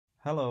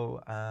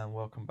Hello and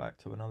welcome back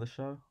to another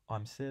show.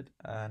 I'm Sid,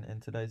 and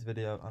in today's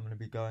video I'm going to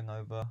be going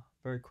over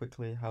very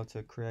quickly how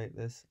to create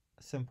this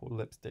simple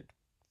lipstick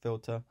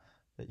filter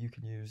that you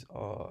can use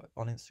on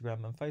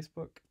Instagram and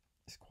Facebook.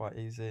 It's quite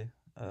easy,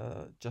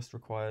 just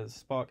requires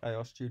Spark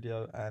AR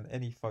Studio and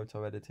any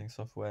photo editing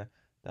software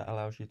that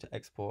allows you to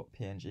export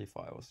PNG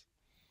files.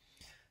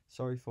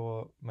 Sorry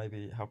for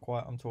maybe how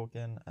quiet I'm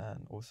talking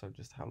and also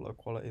just how low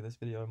quality this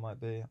video might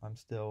be. I'm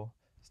still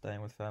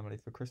staying with family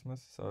for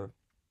Christmas, so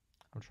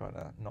I'm trying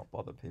to not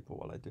bother people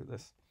while I do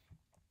this.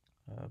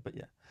 But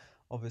yeah,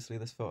 obviously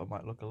this photo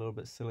might look a little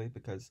bit silly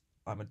because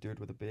I'm a dude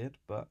with a beard,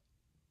 but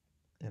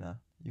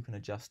you can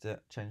adjust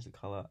it, change the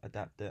color,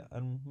 adapt it,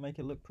 and make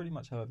it look pretty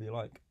much however you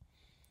like.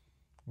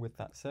 With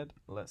that said,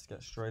 let's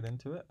get straight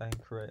into it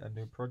and create a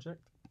new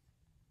project.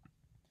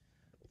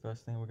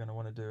 First thing we're going to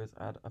want to do is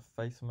add a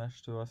face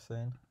mesh to our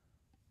scene,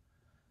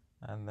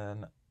 and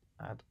then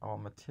add our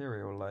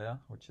material layer,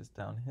 which is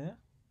down here.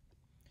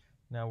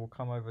 Now we'll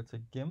come over to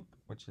GIMP,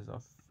 which is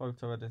our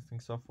photo editing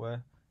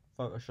software.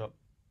 Photoshop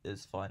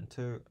is fine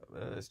too,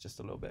 it's just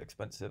a little bit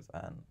expensive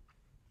and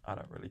I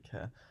don't really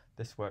care.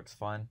 This works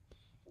fine.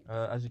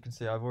 As you can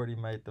see, I've already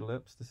made the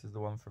lips. This is the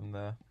one from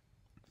the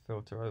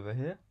filter over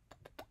here.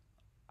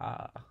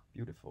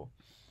 Beautiful.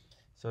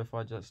 So if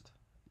I just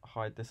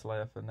hide this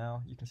layer for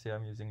now, you can see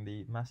I'm using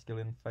the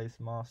masculine face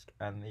mask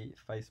and the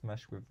face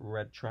mesh with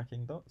red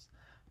tracking dots,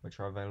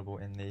 which are available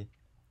in the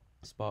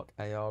Spark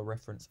AR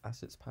reference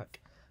assets pack.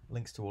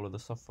 Links to all of the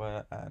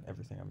software and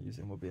everything I'm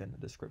using will be in the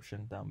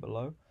description down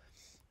below.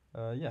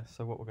 Yeah,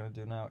 so what we're going to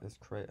do now is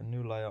create a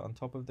new layer on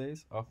top of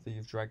these after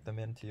you've dragged them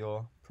into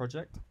your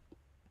project.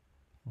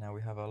 Now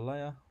we have our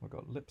layer, we've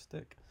got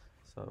lipstick,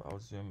 so I'll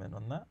zoom in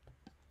on that.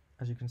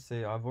 As you can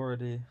see, I've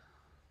already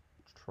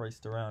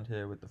traced around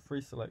here with the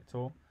free select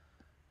tool.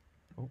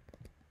 Oh,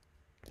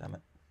 damn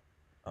it.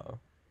 Uh-oh,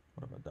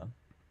 what have I done?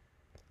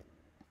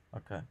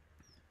 Okay,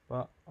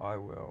 but I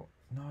will...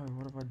 No,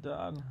 what have I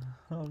done?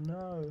 Oh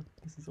no,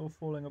 this is all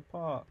falling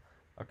apart.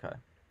 Okay,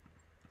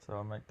 so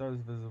I'll make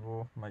those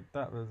visible, make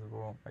that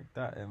visible, make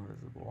that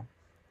invisible,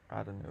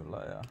 add a new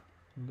layer,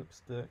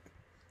 lipstick,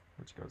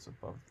 which goes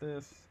above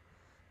this,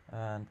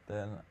 and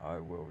then I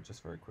will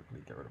just very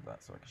quickly get rid of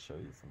that so I can show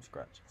you from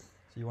scratch.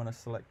 So you want to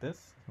select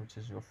this, which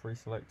is your free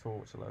select tool,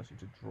 which allows you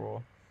to draw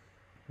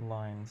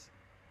lines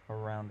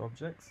around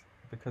objects.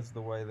 Because of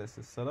the way this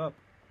is set up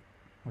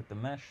with the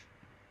mesh,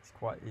 it's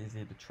quite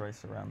easy to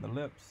trace around the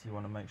lips. You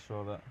want to make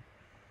sure that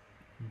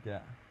you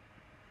get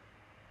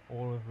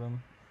all of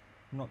them.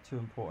 Not too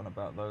important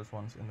about those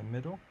ones in the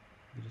middle.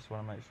 You just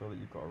want to make sure that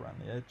you've got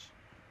around the edge.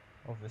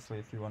 Obviously,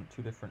 if you want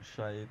two different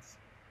shades,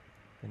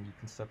 then you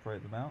can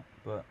separate them out,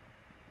 but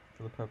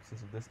for the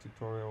purposes of this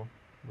tutorial,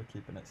 we're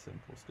keeping it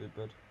simple,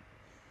 stupid.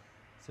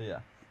 So yeah,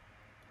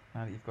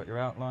 now that you've got your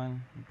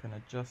outline, you can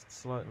adjust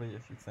slightly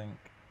if you think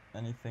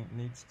anything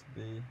needs to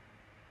be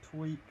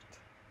tweaked.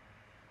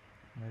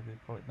 Maybe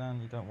pull it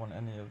down. You don't want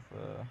any of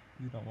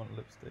you don't want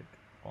lipstick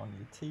on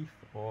your teeth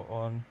or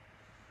on,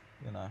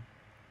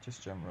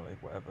 just generally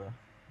whatever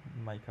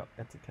makeup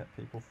etiquette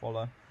people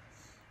follow.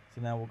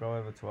 So now we'll go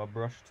over to our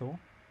brush tool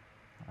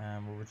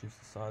and we'll reduce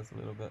the size a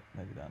little bit,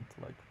 maybe down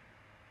to like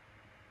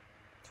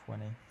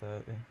 20,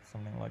 30,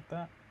 something like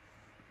that.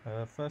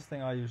 First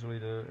thing I usually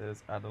do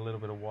is add a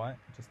little bit of white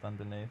just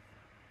underneath,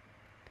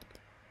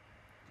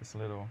 just a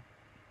little,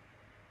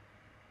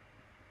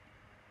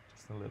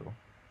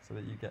 so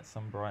that you get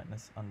some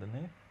brightness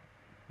underneath.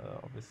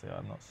 Obviously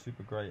I'm not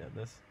super great at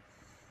this.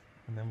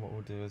 And then what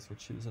we'll do is we'll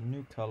choose a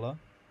new color.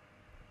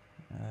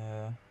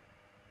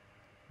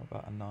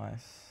 About a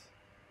nice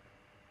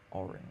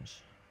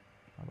orange.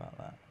 How about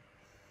that?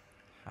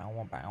 How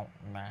about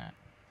that?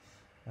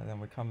 And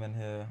then we come in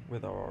here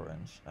with our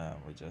orange and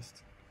we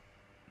just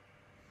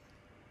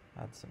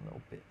add some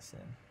little bits in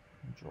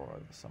and draw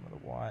over some of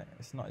the white.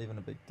 It's not even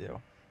a big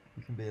deal.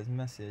 You can be as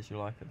messy as you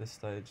like at this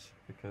stage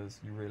because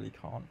you really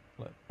can't.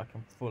 Look, I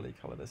can fully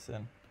colour this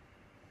in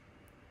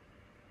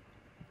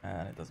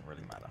and it doesn't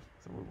really matter,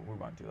 so we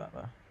won't do that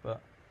there.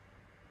 But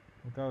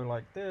we'll go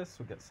like this,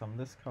 we'll get some of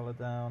this colour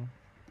down,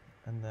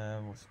 and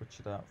then we'll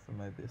switch it out for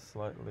maybe a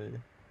slightly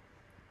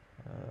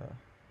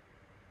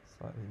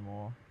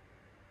more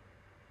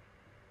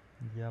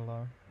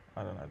yellow.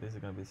 I don't know, these are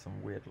going to be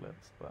some weird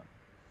lips, but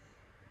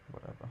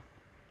whatever.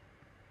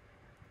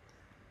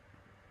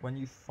 When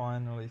you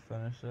finally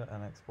finish it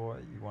and export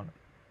it, you want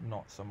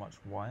not so much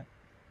white.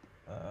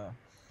 But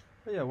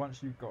yeah,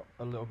 once you've got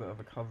a little bit of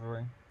a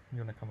covering,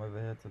 you're going to come over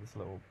here to this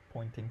little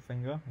pointing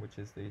finger, which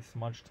is the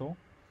smudge tool.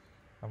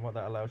 And what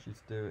that allows you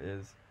to do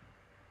is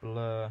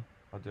blur,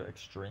 I'll do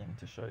extreme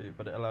to show you,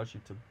 but it allows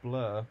you to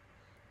blur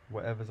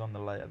whatever's on the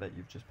layer that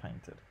you've just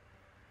painted.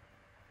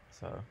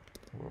 So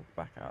we'll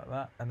back out of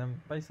that, and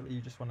then basically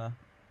you just want to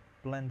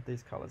blend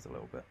these colors a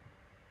little bit.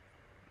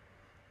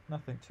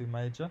 Nothing too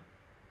major,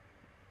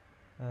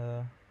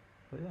 but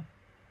yeah,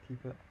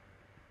 keep it.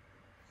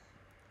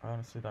 I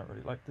honestly don't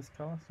really like this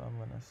color, so I'm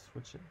going to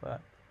switch it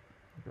back,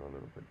 go a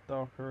little bit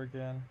darker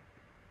again,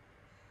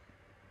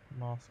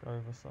 mask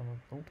over some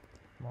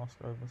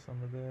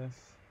of this,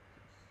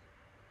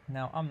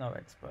 Now, I'm no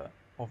expert,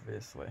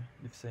 obviously.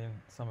 You've seen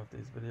some of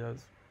these videos,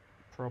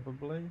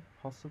 probably,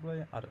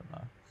 possibly, I don't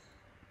know.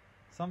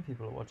 Some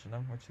people are watching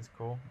them, which is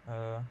cool,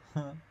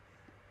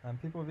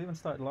 and people have even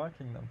started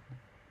liking them,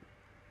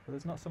 but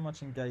there's not so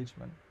much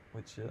engagement,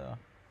 which, you know,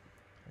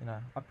 I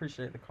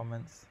appreciate the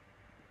comments.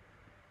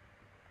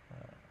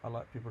 I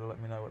like people to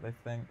let me know what they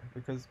think,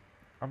 because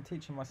I'm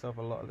teaching myself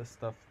a lot of this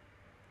stuff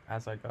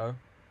as I go,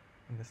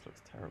 and this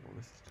looks terrible.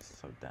 This is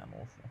just so damn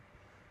awful,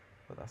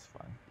 but that's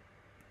fine.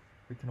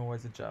 We can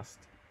always adjust.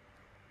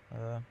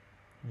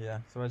 Yeah,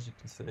 so as you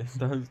can see,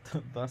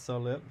 that's our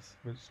lips,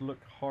 which look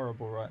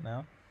horrible right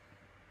now.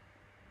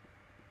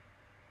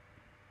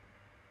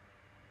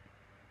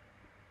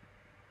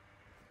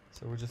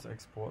 So we'll just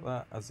export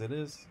that as it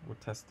is. We'll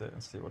test it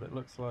and see what it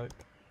looks like.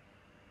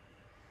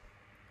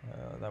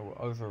 That will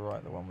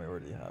overwrite the one we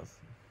already have.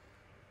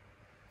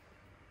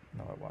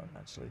 No, I won't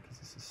actually, because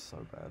this is so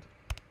bad.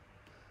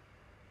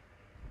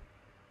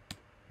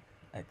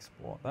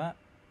 Export that.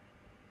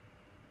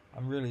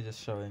 I'm really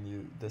just showing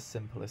you the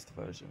simplest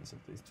versions of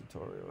these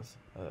tutorials.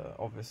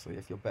 Obviously,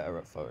 if you're better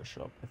at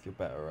Photoshop, if you're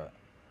better at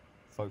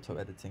photo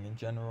editing in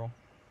general,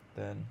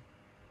 then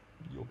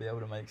you'll be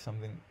able to make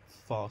something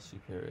far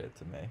superior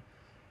to me.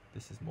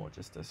 This is more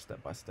just a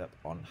step-by-step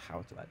on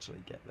how to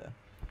actually get there.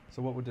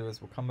 So what we'll do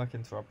is we'll come back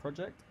into our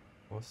project,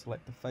 we'll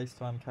select the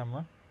FaceTime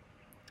camera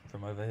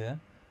from over here,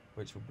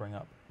 which will bring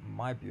up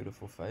my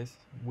beautiful face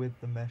with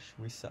the mesh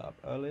we set up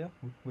earlier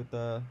with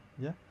the,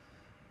 yeah.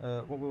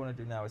 What we want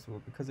to do now is,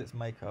 because it's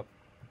makeup,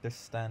 this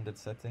standard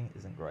setting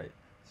isn't great.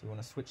 So we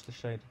want to switch the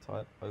shader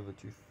type over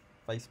to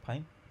face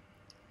paint,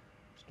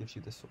 which gives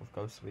you this sort of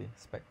ghostly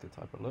spectre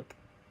type of look.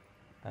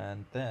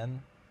 And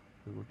then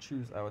we will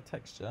choose our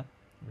texture,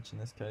 which in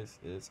this case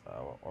is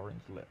our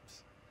orange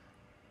lips.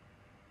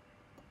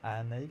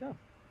 And there you go.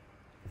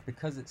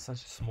 Because it's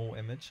such a small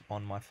image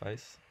on my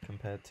face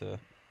compared to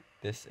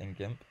this in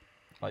GIMP,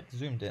 like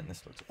zoomed in,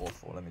 this looks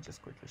awful. Let me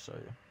just quickly show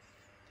you.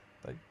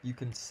 Like, you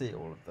can see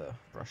all of the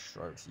brush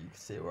strokes, you can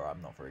see where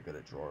I'm not very good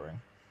at drawing.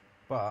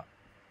 But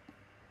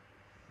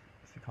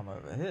if you come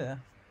over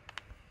here,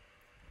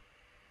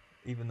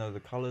 even though the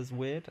color's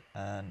weird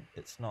and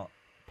it's not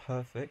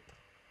perfect,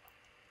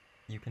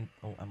 you can,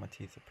 oh, and my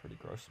teeth are pretty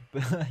gross,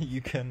 but you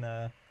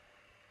can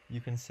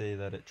see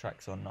that it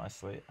tracks on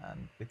nicely,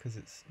 and because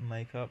it's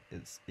makeup,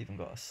 it's even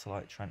got a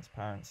slight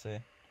transparency.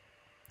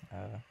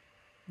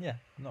 Yeah,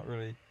 not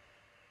really,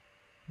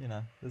 you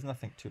know, there's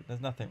nothing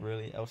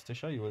really else to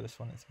show you with this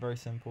one. It's very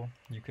simple.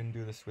 You can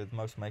do this with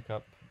most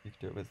makeup. You can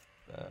do it with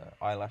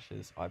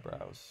eyelashes,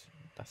 eyebrows.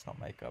 That's not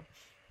makeup.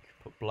 You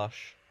can put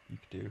blush. You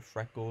can do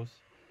freckles,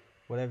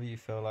 whatever you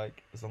feel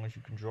like, as long as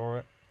you can draw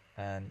it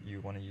and you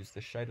want to use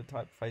the shader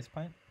type face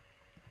paint,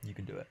 you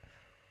can do it.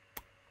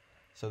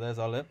 So there's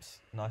our lips,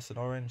 nice and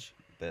orange.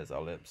 There's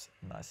our lips,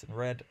 nice and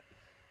red.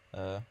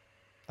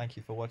 Thank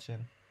you for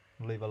watching.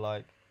 Leave a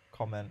like,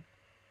 comment,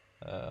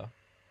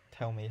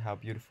 tell me how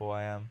beautiful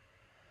I am,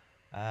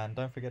 and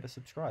don't forget to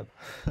subscribe.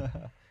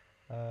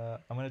 I'm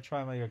going to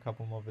try and make a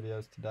couple more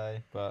videos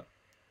today, but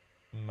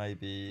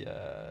maybe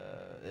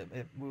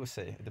we'll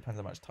see. It depends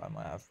how much time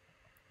I have.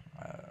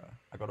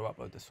 I got to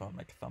upload this one,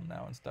 make a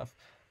thumbnail and stuff,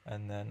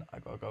 and then I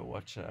got to go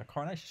watch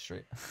Coronation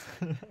Street.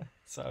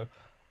 So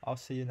I'll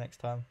see you next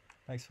time.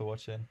 Thanks for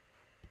watching.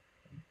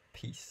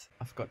 Peace.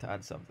 I forgot to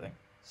add something.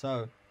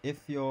 So if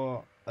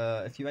you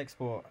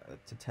export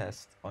to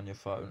test on your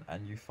phone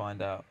and you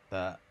find out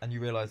that, and you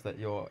realize that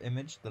your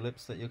image, the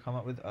lips that you come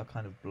up with, are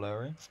kind of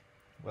blurry,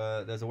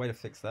 there's a way to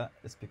fix that.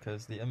 It's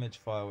because the image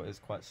file is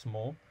quite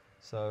small,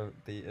 so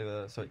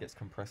so it gets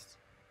compressed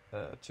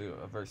to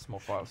a very small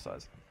file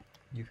size.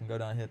 You can go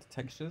down here to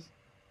textures,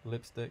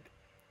 lipstick,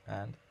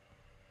 and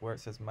where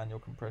it says manual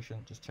compression,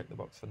 just check the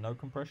box for no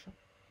compression,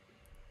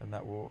 and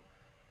that will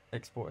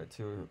export it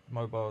to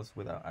mobiles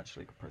without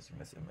actually compressing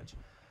this image.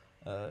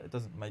 It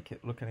doesn't make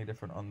it look any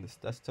different on this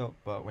desktop,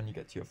 but when you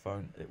get to your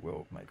phone, it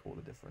will make all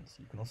the difference.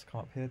 You can also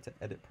come up here to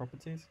edit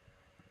properties,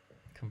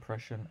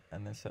 compression,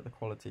 and then set the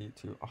quality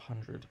to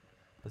 100%.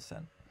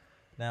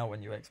 Now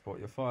when you export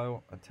your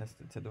file and test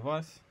it to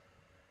device,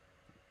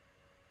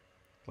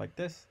 like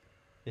this,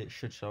 it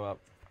should show up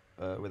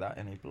without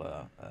any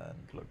blur and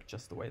look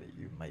just the way that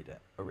you made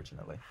it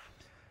originally.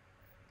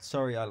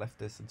 Sorry I left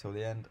this until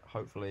the end.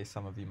 Hopefully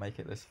some of you make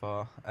it this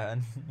far,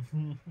 and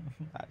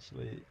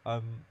actually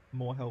I'm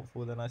more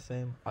helpful than I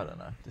seem. I don't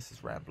know, this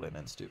is rambling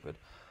and stupid.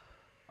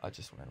 I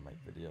just wanted to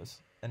make videos.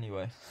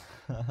 Anyway,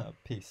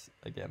 peace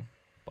again.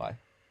 Bye.